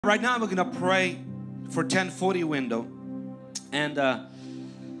Right now we're going to pray for 1040 window, and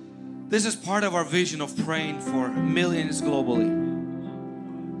this is part of our vision of praying for millions globally.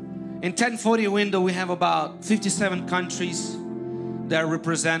 In 1040 window we have about 57 countries that are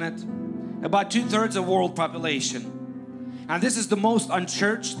represented, about 2/3 of world population, and this is the most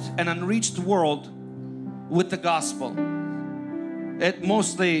unchurched and unreached world with the gospel. It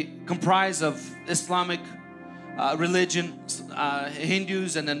mostly comprised of Islamic religion,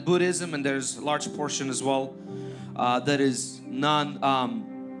 Hindus, and then Buddhism, and there's a large portion as well that is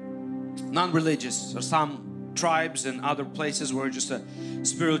non-religious, or some tribes and other places where just a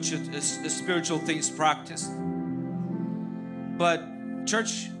spiritual things practiced. But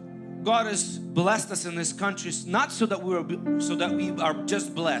church, God has blessed us in this country not so that we are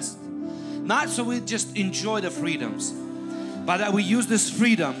just blessed, not so we just enjoy the freedoms, but that we use this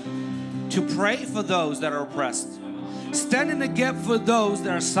freedom to pray for those that are oppressed, stand in the gap for those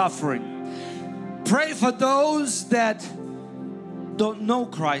that are suffering, pray for those that don't know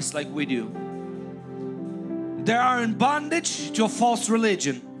Christ like we do. They are in bondage to a false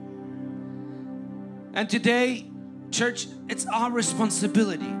religion. And today, church, it's our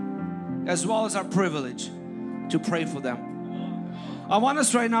responsibility as well as our privilege to pray for them. I want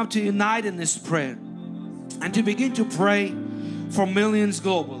us right now to unite in this prayer and to begin to pray for millions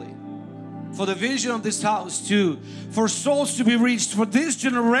globally. For the vision of this house too, for souls to be reached, for this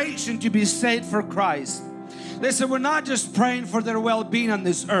generation to be saved for Christ. Listen, we're not just praying for their well-being on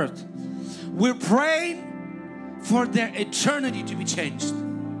this earth. We're praying for their eternity to be changed.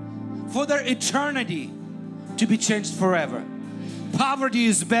 For their eternity to be changed forever. Poverty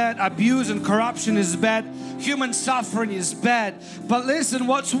is bad, abuse and corruption is bad, human suffering is bad. But listen,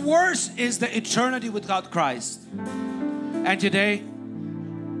 what's worse is the eternity without Christ. And today,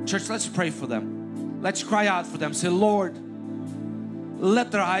 church, let's pray for them. Let's cry out for them. Say, Lord,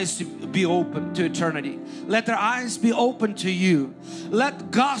 let their eyes be open to eternity. Let their eyes be open to you. Let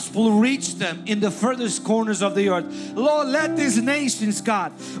gospel reach them in the furthest corners of the earth. Lord, let these nations,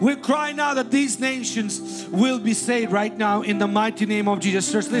 God, we're crying out that these nations will be saved right now in the mighty name of Jesus.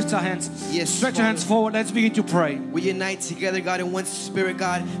 Church, lift our hands. Yes, stretch your hands forward. Let's begin to pray. We unite together, God, in one spirit,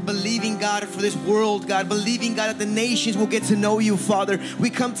 God, believing, God, for this world, God, believing, God, that the nations will get to know you, Father. We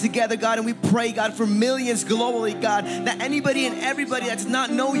come together, God, and we pray, God, for millions globally, God, that anybody and everybody that does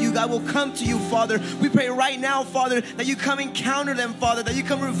not know you, God, will come to you, Father. We pray right now, Father, that you come encounter them, Father, that you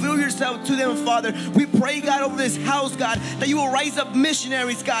come reveal yourself to them, Father. We pray, God, over this house, God, that you will raise up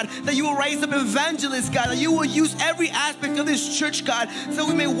missionaries, God, that you will raise up evangelists, God, that you will use every aspect of this church, God, so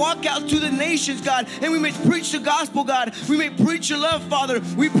we may walk out to the nations, God, and we may preach the gospel, God. We may preach your love, Father.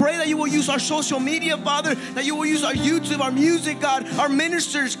 We pray that you will use our social media, Father, that you will use our YouTube, our music, God, our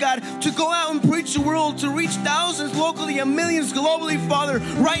ministers, God, to go out and preach the world, to reach thousands locally and millions globally, Father.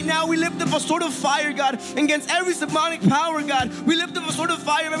 Right now, we lift up a sword of fire, God, against every demonic power, God. We lift up a sword of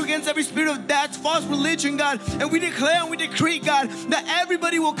fire against every spirit of death, false religion, God, and we declare and we decree, God, that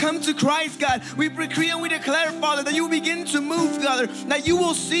everybody will come to Christ, God. We decree and we declare, Father, that you will begin to move, Father, that you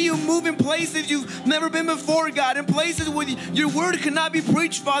will see you move in places you've never been before, God, in places where your word cannot be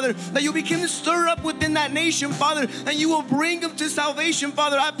preached, Father, that you begin to stir up within that nation, Father, and you will bring them to salvation,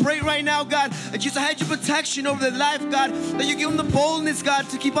 Father. I pray right now, God, that you hedge your protection over their life, God, that you give them the boldness, God,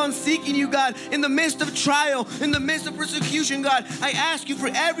 to keep on seeking you, God, in the midst of trial, in the midst of persecution, God. I ask you for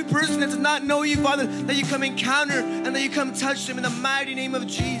every person that does not know you, Father, that you come encounter and that you come touch them in the mighty name of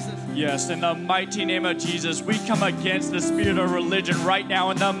Jesus. Yes, in the mighty name of Jesus, we come against the spirit of religion right now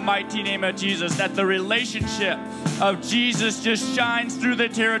in the mighty name of Jesus, that the relationship of Jesus just shines through the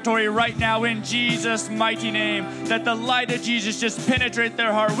territory right now in Jesus' mighty name, that the light of Jesus just penetrate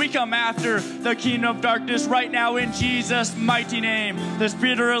their heart. We come after the kingdom of darkness right now in Jesus' mighty name. The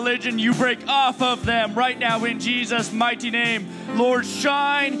spirit of religion, you break off of them right now in Jesus' mighty name. Lord,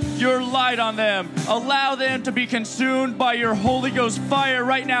 shine your light on them. Allow them to be consumed by your Holy Ghost fire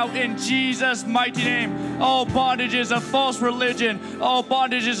right now in Jesus' mighty name. All bondages of false religion, all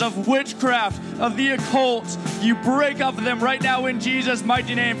bondages of witchcraft, of the occult, you break off of them right now in Jesus'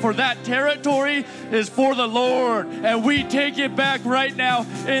 mighty name. For that territory is for the Lord, and we take it back right now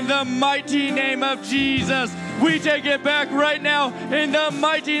in the mighty name of Jesus. We take it back right now in the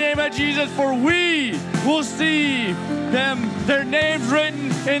mighty name of Jesus, for we will see them, their names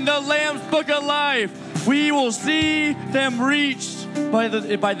written in the Lamb's book of life. We will see them reached by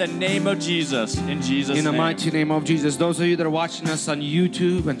the name of Jesus, in Jesus' name. In the mighty name of Jesus. Those of you that are watching us on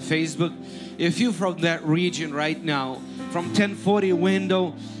YouTube and Facebook, if you're from that region right now, from 1040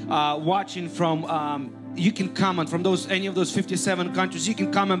 window, watching from you can comment from any of those 57 countries. You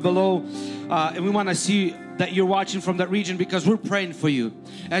can comment below, and we want to see that you're watching from that region, because we're praying for you.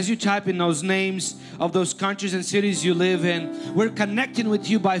 As you type in those names of those countries and cities you live in, we're connecting with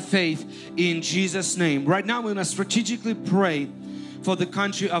you by faith in Jesus' name. Right now, we're going to strategically pray for the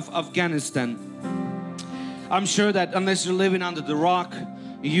country of Afghanistan. I'm sure that unless you're living under the rock,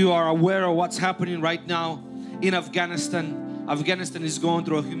 you are aware of what's happening right now in Afghanistan. Afghanistan is going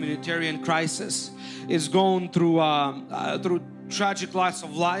through a humanitarian crisis. It's going through tragic loss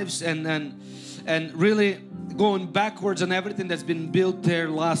of lives and really going backwards on everything that's been built there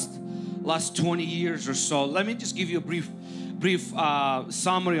last 20 years or so. Let me just give you a brief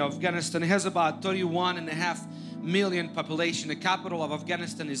summary of Afghanistan. It has about 31.5 million population. The capital of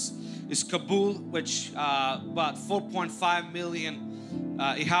Afghanistan is Kabul, which about 4.5 million.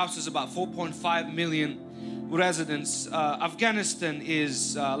 It houses about 4.5 million residents. Afghanistan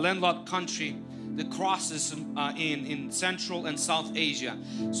is a landlocked country that crosses in Central and South Asia.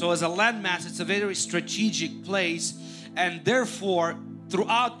 So as a landmass, it's a very strategic place, and therefore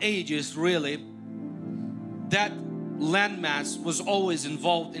throughout ages, really, that landmass was always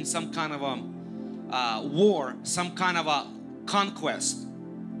involved in some kind of a war, some kind of a conquest.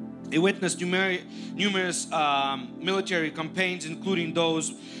 It witnessed numerous military campaigns, including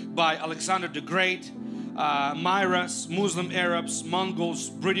those by Alexander the Great, Myras, Muslim Arabs, Mongols,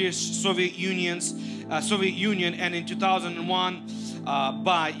 British, Soviet Union, and in 2001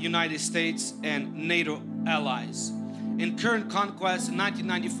 by United States and NATO allies. In current conquest in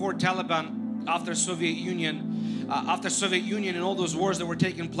 1994, Taliban, after Soviet Union and all those wars that were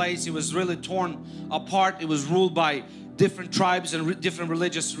taking place, it was really torn apart. It was ruled by different tribes and different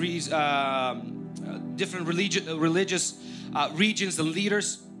religious regions and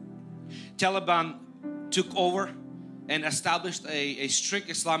leaders. Taliban took over and established a strict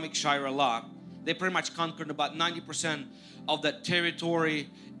Islamic Sharia law. They pretty much conquered about 90% of that territory,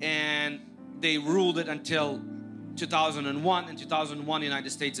 and they ruled it until 2001. In 2001, the United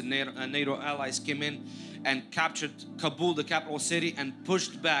States and NATO allies came in and captured Kabul, the capital city, and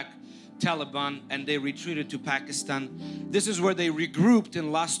pushed back Taliban, and they retreated to Pakistan. This is where they regrouped in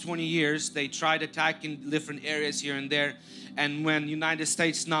the last 20 years. They tried attacking different areas here and there, and when United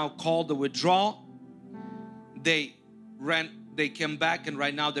States now called the withdrawal, they came back, and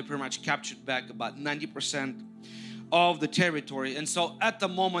right now they pretty much captured back about 90% of the territory. And so at the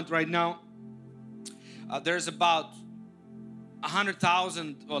moment right now, there's about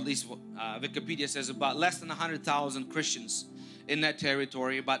 100,000, or at least Wikipedia says about less than 100,000 Christians in that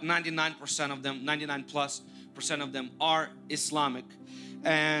territory. About 99% of them, 99+% of them are Islamic.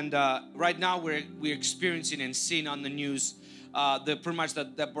 And right now we're experiencing and seeing on the news pretty much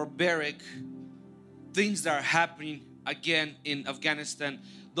the barbaric things that are happening again in Afghanistan.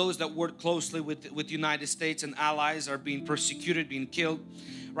 Those that work closely with the United States and allies are being persecuted, being killed.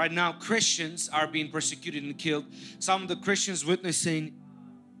 Right now, Christians are being persecuted and killed. Some of the Christians witnessing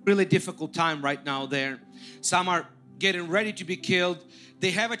really difficult time right now there. Some are getting ready to be killed.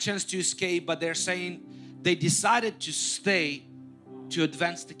 They have a chance to escape, but they're saying they decided to stay to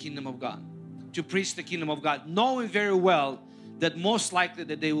advance the kingdom of God, to preach the kingdom of God, knowing very well that most likely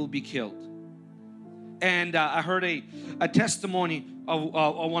that they will be killed. And I heard a testimony of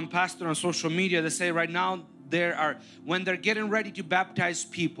one pastor on social media that say right now when they're getting ready to baptize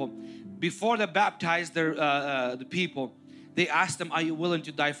people, before they baptize the people, they ask them, are you willing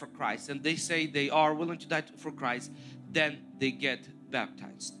to die for Christ? And they say they are willing to die for Christ. Then they get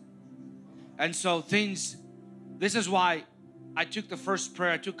baptized. And so this is why I took the first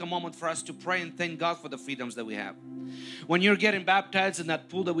prayer. I took a moment for us to pray and thank God for the freedoms that we have. When you're getting baptized in that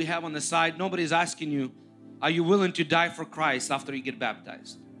pool that we have on the side, nobody's asking you, are you willing to die for Christ after you get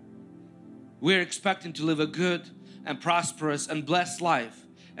baptized? We're expecting to live a good and prosperous and blessed life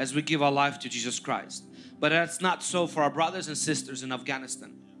as we give our life to Jesus Christ. But that's not so for our brothers and sisters in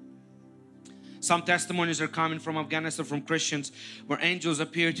Afghanistan. Some testimonies are coming from Afghanistan, from Christians, where angels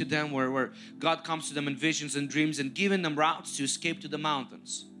appear to them, where God comes to them in visions and dreams and giving them routes to escape to the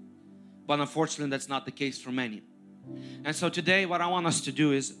mountains. But unfortunately, that's not the case for many. And so today, what I want us to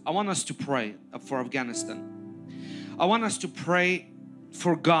do is, I want us to pray for Afghanistan. I want us to pray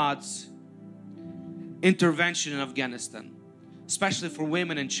for God's intervention in Afghanistan, especially for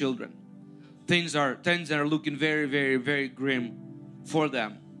women and children. Things are looking very, very, very grim for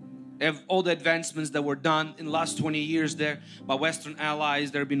them. All the advancements that were done in the last 20 years there by Western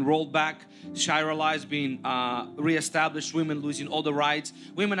allies, they're being rolled back. Sharia laws being reestablished, women losing all the rights.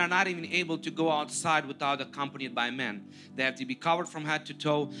 Women are not even able to go outside without accompanied by men. They have to be covered from head to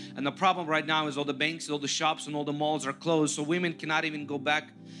toe. And the problem right now is all the banks, all the shops and all the malls are closed. So women cannot even go back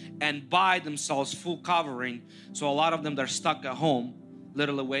and buy themselves full covering. So a lot of them, they're stuck at home,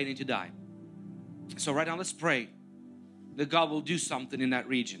 literally waiting to die. So right now let's pray that God will do something in that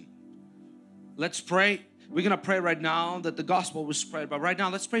region. Let's pray. We're going to pray right now that the gospel will spread. But right now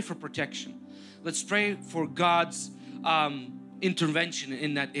let's pray for protection. Let's pray for God's intervention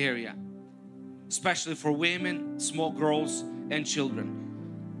in that area. Especially for women, small girls and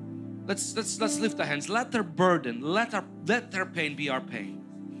children. Let's lift our hands. Let their burden, let their pain be our pain.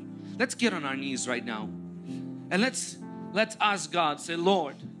 Let's get on our knees right now. And let's ask God, say,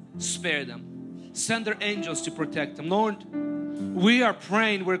 Lord, spare them. Send their angels to protect them. Lord, we are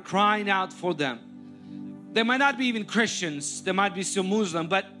praying, we're crying out for them. They might not be even Christians, they might be still Muslim,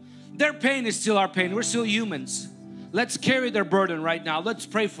 but their pain is still our pain. We're still humans. Let's carry their burden right now. Let's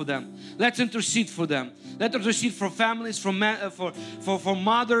pray for them. Let's intercede for them. Let's intercede for families, for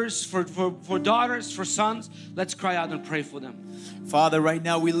mothers, for daughters, for sons. Let's cry out and pray for them. Father, right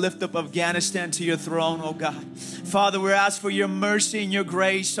now we lift up Afghanistan to your throne, oh God. Father, we ask for your mercy and your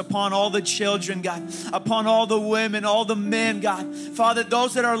grace upon all the children, God, upon all the women, all the men, God. Father,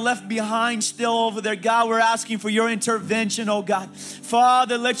 those that are left behind still over there, God, we're asking for your intervention, oh God.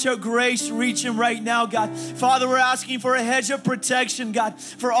 Father, let your grace reach them right now, God. Father, we're asking for a hedge of protection, God,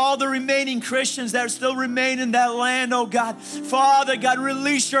 for all the remaining Christians that still remain in that land, oh God. Father, God,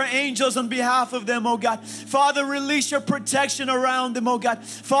 release your angels on behalf of them, oh God. Father, release your protection around them, oh God.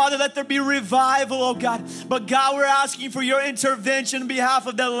 Father, let there be revival, oh God. But God, we're asking for your intervention on behalf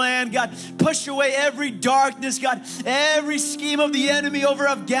of that land, God. Push away every darkness, God. Every scheme of the enemy over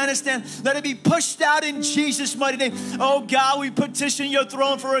Afghanistan, let it be pushed out in Jesus' mighty name. Oh God, we petition your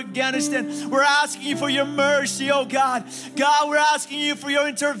throne for Afghanistan. We're asking you for your mercy, oh God. God, we're asking you for your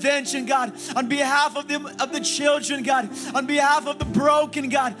intervention, God, on behalf of the children, God, on behalf of the broken,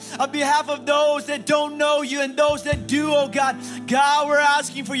 God, on behalf of those that don't know you and those that do, oh God. God, we're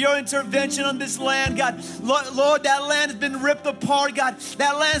asking for your intervention on this land, God. Lord, that land has been ripped apart, God.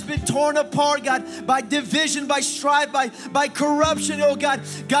 That land has been torn apart, God, by division, by strife, by corruption, oh God.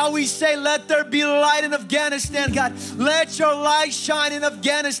 God, we say, let there be light in Afghanistan, God. Let your light shine in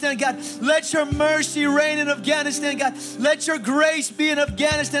Afghanistan, God. Let your mercy reign in Afghanistan, God. Let your grace be in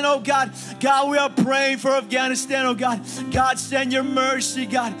Afghanistan, oh God. God, we are praying for Afghanistan, oh God. God, send your mercy,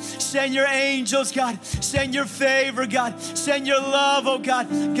 God. Send your angels, God. Send your favor, God. Send your love, oh God.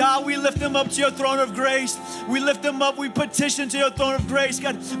 God, we lift them up to your throne of grace. We lift them up. We petition to your throne of grace,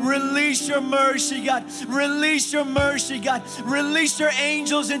 God. Release your mercy, God. Release your mercy, God. Release your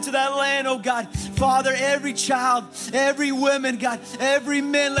angels into that land, oh God. Father, every child, every woman, God, every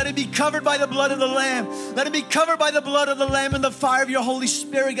man, let it be covered by the blood of the Lamb. Let it be covered by the blood of the Lamb and the fire of your Holy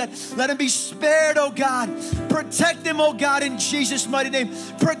Spirit, God. Let them be spared, oh God. Protect them, oh God, in Jesus' mighty name.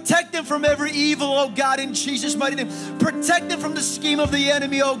 Protect them from every evil, oh God, in Jesus' mighty name. Protect them from the scheme of the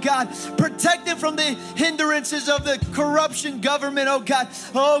enemy, oh God. Protect them from the hindrances of the corruption government, oh God.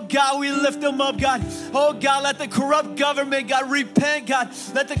 Oh God, we lift them up, God. Oh God, let the corrupt government, God, repent, God.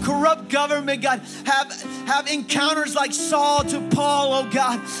 Let the corrupt government, God, have encounters like Saul to Paul, oh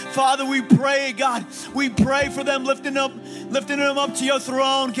God. Father, we pray, God. We pray for them, lifting them up to your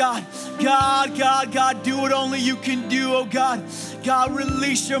throne, God. God, do what only you can do, oh God. God,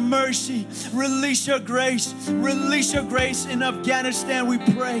 release your mercy, release your grace in Afghanistan, we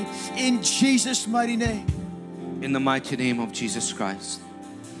pray, in Jesus' mighty name. In the mighty name of Jesus Christ.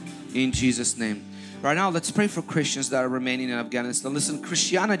 In Jesus' name. Right now, let's pray for Christians that are remaining in Afghanistan. Listen,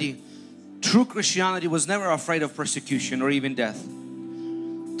 Christianity, true Christianity was never afraid of persecution or even death.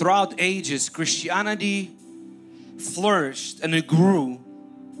 Throughout ages, Christianity flourished and it grew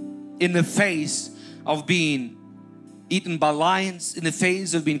in the face of being eaten by lions, in the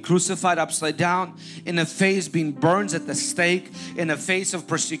face of being crucified upside down, in the face of being burned at the stake, in the face of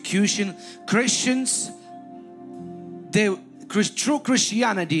persecution. Christians, true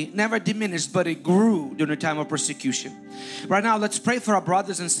Christianity never diminished, but it grew during the time of persecution. Right now, let's pray for our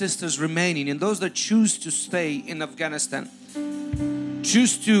brothers and sisters remaining and those that choose to stay in Afghanistan,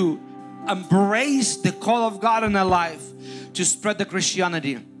 choose to embrace the call of God in their life to spread the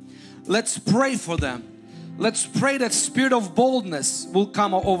Christianity. Let's pray for them. Let's pray that spirit of boldness will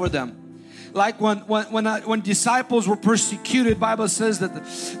come over them. Like when disciples were persecuted, Bible says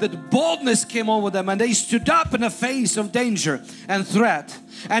that boldness came over them and they stood up in the face of danger and threat.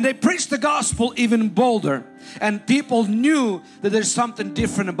 And they preached the gospel even bolder. And people knew that there's something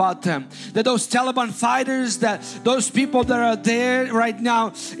different about them. That those Taliban fighters, that those people that are there right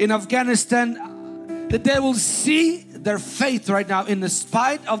now in Afghanistan, that they will see their faith right now in the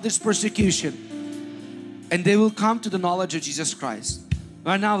spite of this persecution. And they will come to the knowledge of Jesus Christ.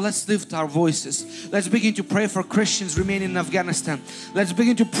 Right now, let's lift our voices. Let's begin to pray for Christians remaining in Afghanistan. Let's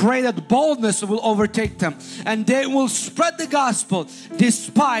begin to pray that boldness will overtake them and they will spread the gospel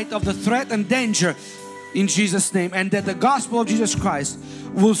despite of the threat and danger in Jesus' name, and that the gospel of Jesus Christ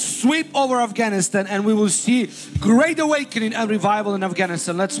will sweep over Afghanistan and we will see great awakening and revival in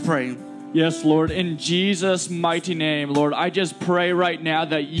Afghanistan. Let's pray. Yes, Lord, in Jesus' mighty name, Lord, I just pray right now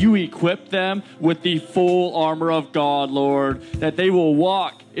that you equip them with the full armor of God, Lord, that they will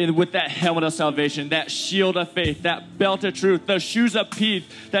walk with that helmet of salvation, that shield of faith, that belt of truth, the shoes of peace,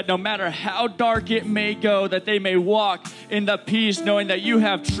 that no matter how dark it may go, that they may walk in the peace, knowing that you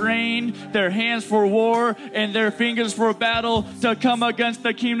have trained their hands for war and their fingers for battle to come against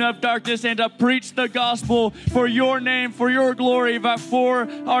the kingdom of darkness and to preach the gospel for your name, for your glory. But for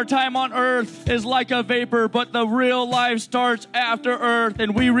our time on earth is like a vapor, but the real life starts after earth,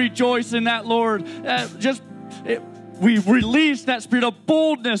 and we rejoice in that, Lord. We release that spirit of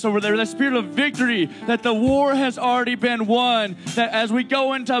boldness over there, that spirit of victory, that the war has already been won, that as we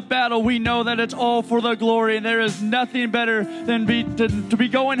go into battle, we know that it's all for the glory, and there is nothing better than to be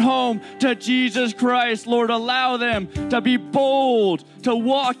going home to Jesus Christ. Lord, allow them to be bold, to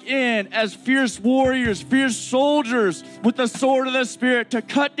walk in as fierce warriors, fierce soldiers with the sword of the Spirit, to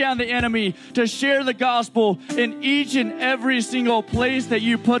cut down the enemy, to share the gospel in each and every single place that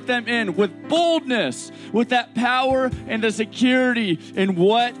you put them in with boldness, with that power and the security in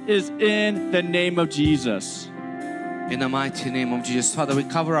what is in the name of Jesus. In the mighty name of Jesus, Father, we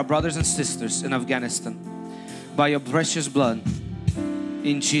cover our brothers and sisters in Afghanistan by your precious blood.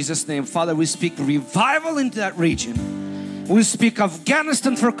 In Jesus' name, Father, we speak revival into that region. We speak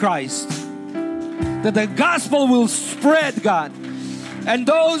Afghanistan for Christ, that the gospel will spread, God, and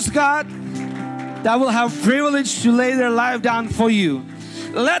those, God, that will have privilege to lay their life down for you,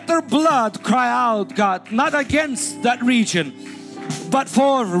 let their blood cry out, God, not against that region, but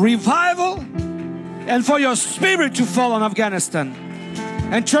for revival and for your spirit to fall on Afghanistan.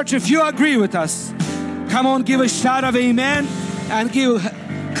 And church, if you agree with us, come on, give a shout of amen and give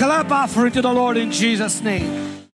clap offering to the Lord in Jesus' name.